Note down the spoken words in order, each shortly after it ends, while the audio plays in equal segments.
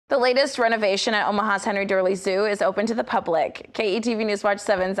The latest renovation at Omaha's Henry Doorly Zoo is open to the public. KETV News Watch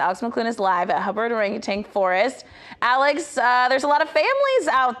 7's Alex McClune is live at Hubbard Orangutan Forest. Alex, there's a lot of families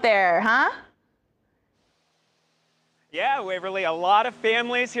out there, huh? Yeah, Waverly, a lot of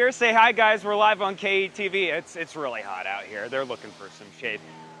families here. Say hi, guys. We're live on KETV. It's really hot out here. They're looking for some shade.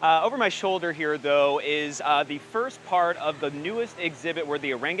 Over my shoulder here, though, is the first part of the newest exhibit where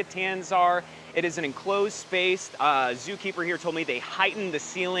the orangutans are. It is an enclosed space. Zookeeper here told me they heightened the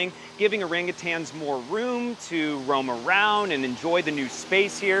ceiling, giving orangutans more room to roam around and enjoy the new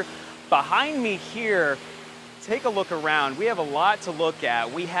space here. Behind me here, take a look around. We have a lot to look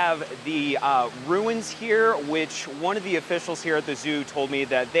at. We have the ruins here, which one of the officials here at the zoo told me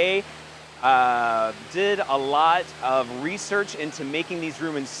that they did a lot of research into making these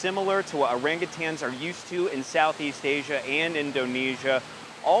ruins similar to what orangutans are used to in Southeast Asia and Indonesia.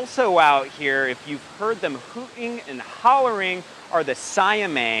 Also out here, if you've heard them hooting and hollering, are the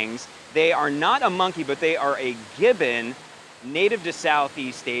siamangs. They are not a monkey, but they are a gibbon native to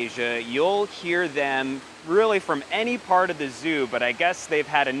Southeast Asia. You'll hear them really from any part of the zoo, but I guess they've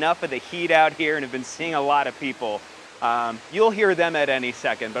had enough of the heat out here and have been seeing a lot of people. You'll hear them at any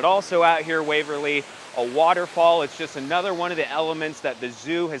second, but also out here, Waverly, a waterfall. It's just another one of the elements that the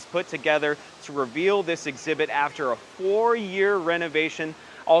zoo has put together to reveal this exhibit after a 4-year renovation,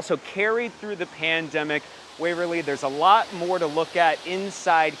 also carried through the pandemic. Waverly, there's a lot more to look at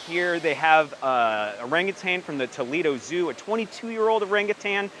inside here. They have orangutan from the Toledo Zoo, a 22-year-old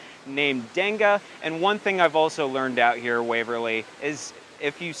orangutan named Denga. And one thing I've also learned out here, Waverly, is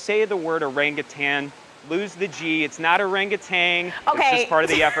if you say the word orangutan, lose the G. It's not orangutan. Okay. It's just part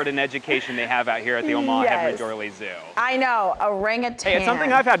of the effort and education they have out here at the Omaha Henry Doorly Zoo. I know, orangutan. Hey, it's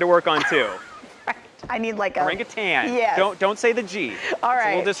something I've had to work on too. Right. I need like a orangutan. Yes. Don't say the G. All right. It's a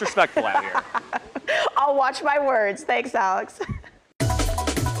little disrespectful out here. I'll watch my words. Thanks, Alex.